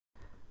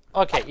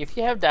Okay, if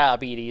you have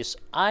diabetes,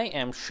 I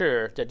am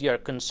sure that you're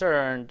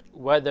concerned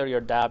whether your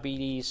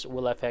diabetes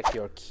will affect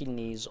your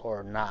kidneys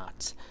or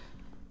not.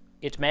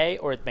 It may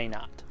or it may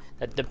not.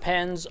 That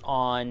depends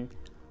on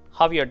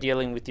how you're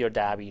dealing with your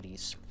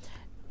diabetes.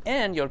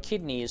 And your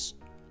kidneys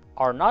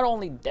are not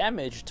only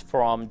damaged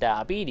from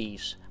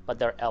diabetes, but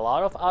there are a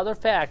lot of other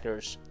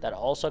factors that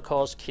also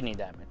cause kidney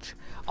damage.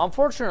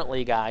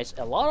 Unfortunately, guys,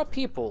 a lot of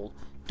people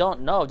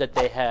don't know that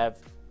they have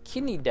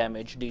kidney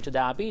damage due to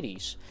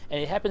diabetes, and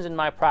it happens in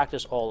my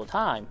practice all the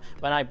time.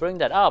 When I bring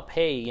that up,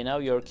 hey, you know,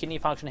 your kidney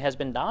function has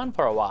been down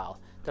for a while,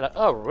 they're like,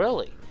 oh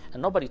really?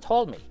 And nobody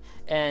told me.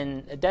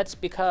 And that's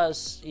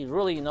because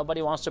really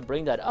nobody wants to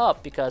bring that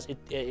up, because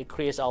it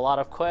creates a lot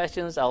of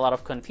questions, a lot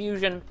of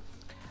confusion,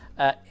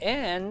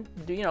 and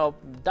you know,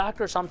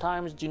 doctors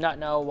sometimes do not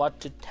know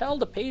what to tell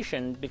the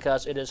patient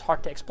because it is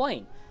hard to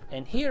explain.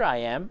 And here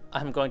I'm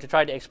going to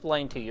try to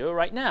explain to you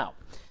right now.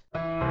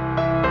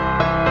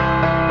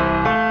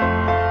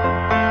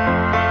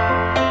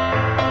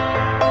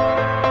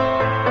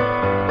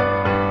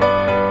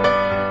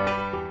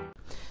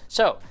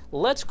 So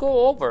let's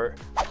go over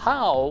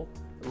how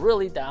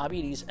really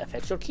diabetes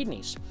affects your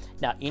kidneys.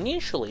 Now,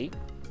 initially,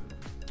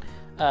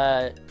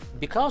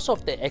 because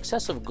of the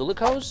excessive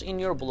glucose in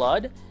your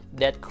blood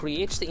that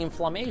creates the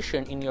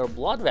inflammation in your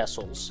blood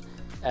vessels,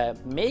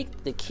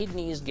 make the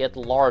kidneys get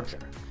larger.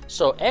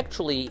 So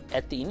actually,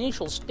 at the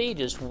initial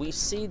stages, we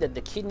see that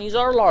the kidneys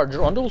are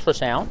larger on the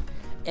ultrasound,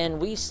 and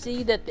we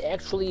see that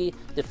actually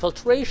the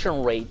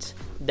filtration rate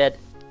that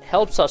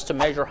helps us to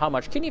measure how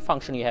much kidney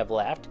function you have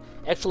left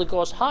actually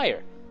goes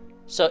higher.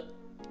 So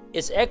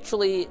it's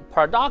actually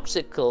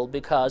paradoxical,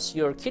 because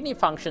your kidney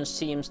function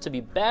seems to be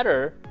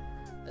better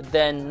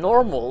than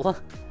normal,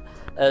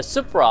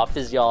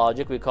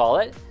 supraphysiologic we call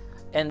it,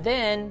 and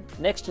then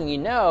next thing you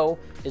know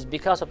is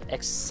because of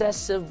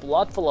excessive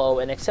blood flow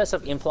and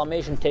excessive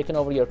inflammation taking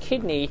over your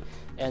kidney,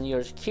 and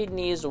your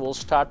kidneys will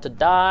start to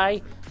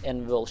die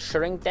and will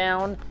shrink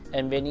down,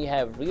 and when you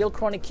have real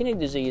chronic kidney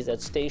disease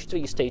at stage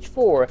 3, stage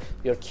 4,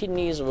 your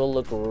kidneys will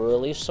look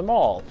really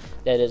small.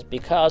 That is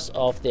because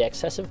of the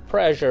excessive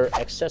pressure,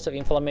 excessive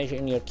inflammation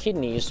in your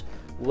kidneys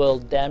will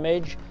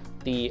damage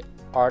the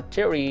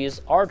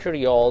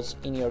arterioles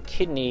in your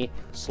kidney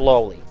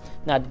slowly.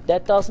 Now,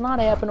 that does not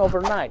happen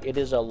overnight. It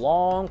is a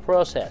long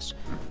process.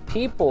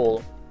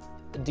 People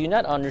do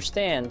not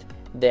understand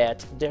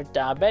that their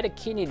diabetic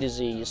kidney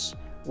disease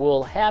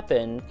will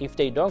happen if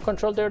they don't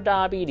control their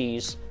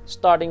diabetes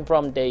starting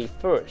from day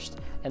 1st.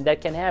 And that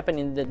can happen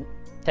in the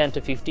 10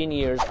 to 15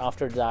 years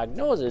after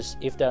diagnosis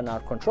if they're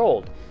not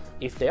controlled.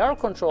 If they are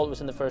controlled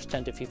within the first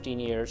 10 to 15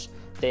 years,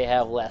 they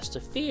have less to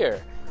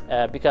fear,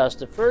 because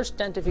the first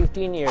 10 to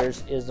 15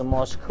 years is the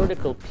most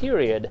critical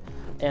period.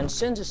 And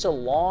since it's a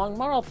long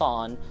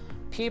marathon,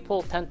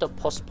 people tend to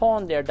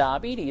postpone their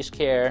diabetes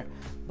care.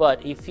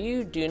 But if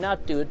you do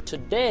not do it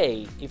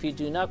today, if you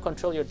do not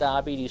control your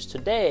diabetes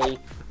today,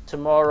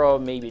 tomorrow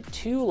may be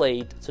too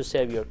late to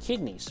save your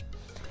kidneys.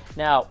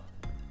 Now,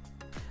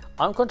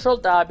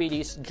 uncontrolled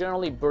diabetes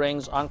generally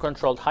brings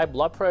uncontrolled high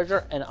blood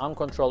pressure and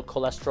uncontrolled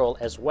cholesterol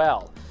as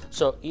well.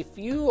 So if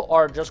you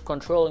are just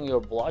controlling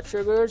your blood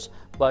sugars,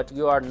 but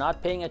you are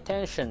not paying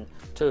attention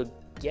to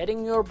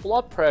getting your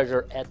blood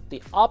pressure at the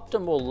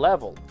optimal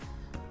level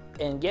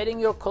and getting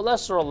your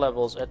cholesterol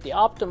levels at the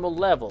optimal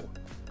level,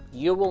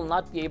 you will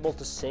not be able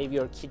to save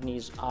your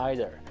kidneys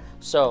either.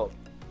 So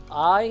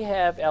I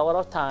have a lot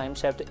of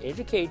times have to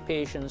educate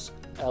patients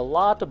a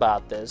lot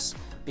about this,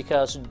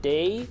 because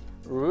they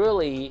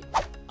really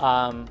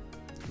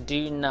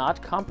do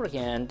not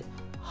comprehend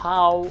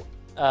how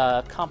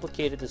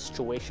complicated the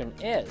situation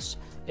is.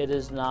 It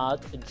is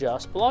not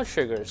just blood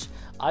sugars.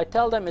 I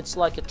tell them it's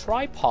like a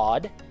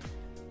tripod.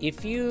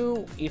 If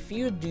you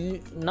do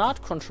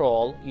not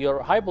control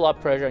your high blood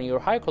pressure and your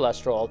high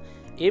cholesterol,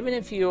 even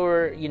if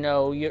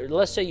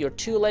let's say your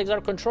 2 legs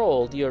are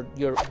controlled, your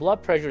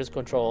blood pressure is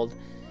controlled,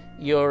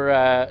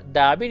 your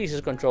diabetes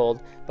is controlled,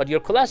 but your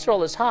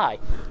cholesterol is high,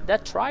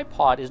 that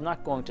tripod is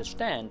not going to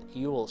stand.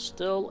 You will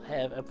still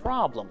have a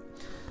problem.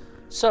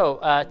 So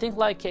think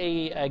like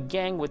a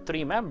gang with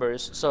 3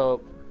 members.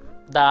 So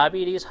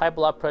diabetes, high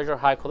blood pressure,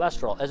 high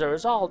cholesterol. As a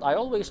result, I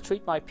always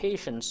treat my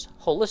patients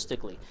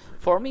holistically.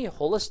 For me,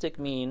 holistic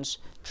means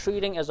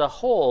treating as a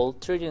whole,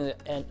 treating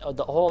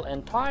the whole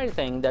entire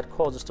thing that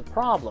causes the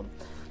problem.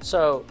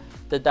 So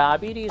the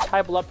diabetes,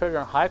 high blood pressure,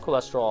 and high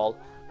cholesterol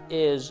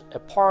is a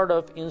part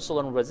of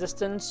insulin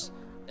resistance,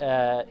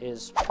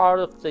 is part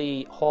of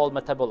the whole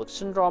metabolic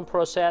syndrome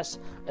process.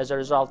 As a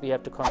result, we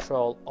have to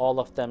control all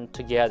of them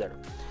together.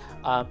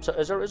 So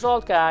as a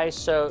result, guys,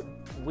 so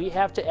we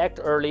have to act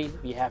early,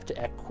 we have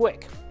to act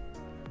quick.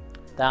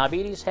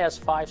 Diabetes has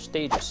 5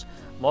 stages.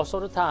 Most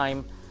of the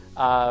time,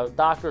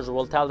 doctors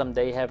will tell them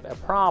they have a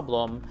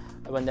problem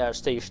when they are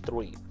stage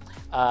 3.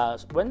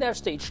 When they're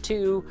stage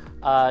 2,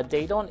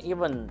 they don't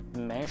even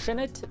mention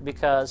it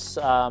because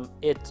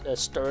it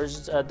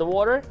stirs the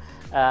water,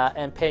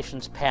 and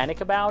patients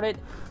panic about it.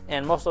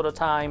 And most of the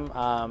time,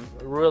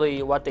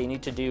 really what they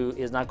need to do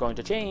is not going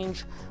to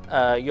change.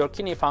 Your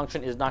kidney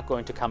function is not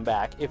going to come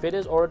back. If it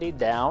is already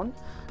down,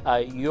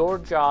 your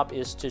job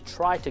is to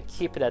try to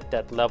keep it at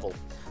that level.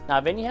 Now,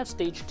 when you have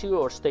stage 2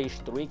 or stage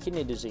 3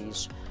 kidney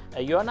disease,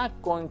 you're not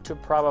going to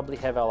probably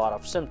have a lot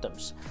of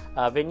symptoms.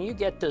 When you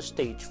get to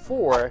stage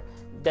 4,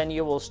 then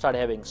you will start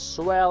having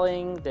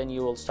swelling, then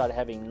you will start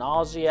having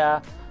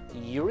nausea.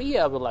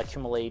 Urea will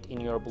accumulate in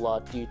your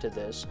blood due to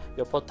this.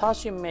 Your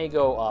potassium may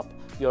go up,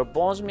 your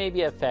bones may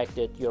be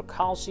affected, your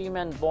calcium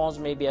and bones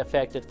may be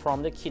affected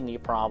from the kidney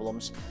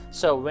problems.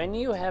 So when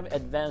you have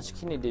advanced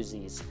kidney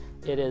disease,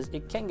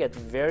 it can get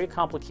very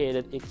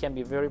complicated, it can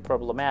be very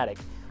problematic.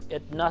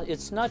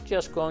 It's not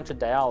just going to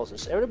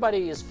dialysis.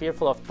 Everybody is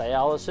fearful of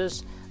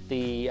dialysis,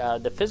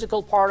 the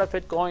physical part of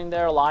it, going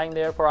there, lying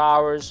there for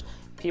hours.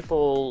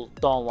 People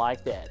don't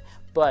like that.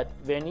 But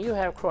when you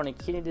have chronic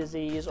kidney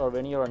disease or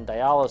when you're on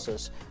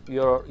dialysis,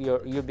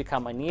 you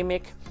become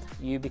anemic,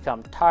 you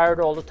become tired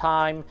all the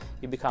time,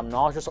 you become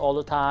nauseous all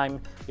the time,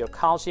 your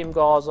calcium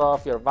goes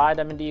off, your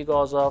vitamin D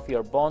goes off,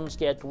 your bones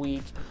get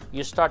weak,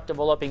 you start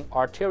developing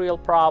arterial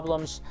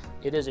problems.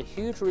 It is a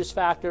huge risk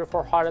factor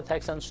for heart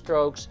attacks and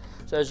strokes.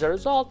 So as a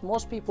result,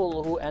 most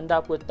people who end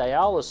up with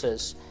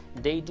dialysis,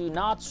 they do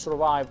not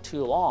survive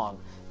too long.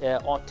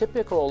 On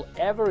typical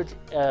average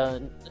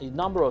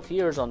number of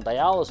years on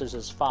dialysis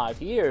is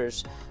 5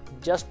 years,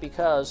 just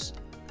because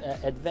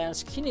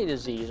advanced kidney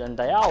disease and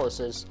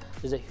dialysis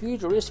is a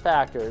huge risk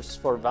factors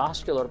for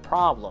vascular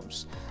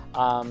problems.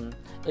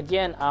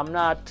 Again, I'm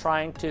not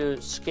trying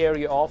to scare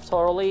you off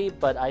totally,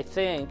 but I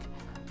think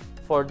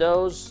for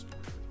those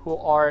who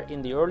are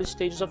in the early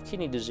stages of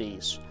kidney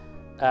disease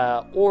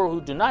or who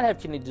do not have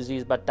kidney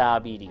disease but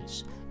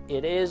diabetes,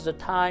 it is the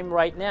time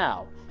right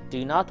now.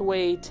 Do not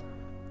wait.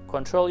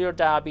 Control your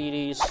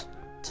diabetes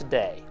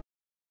today.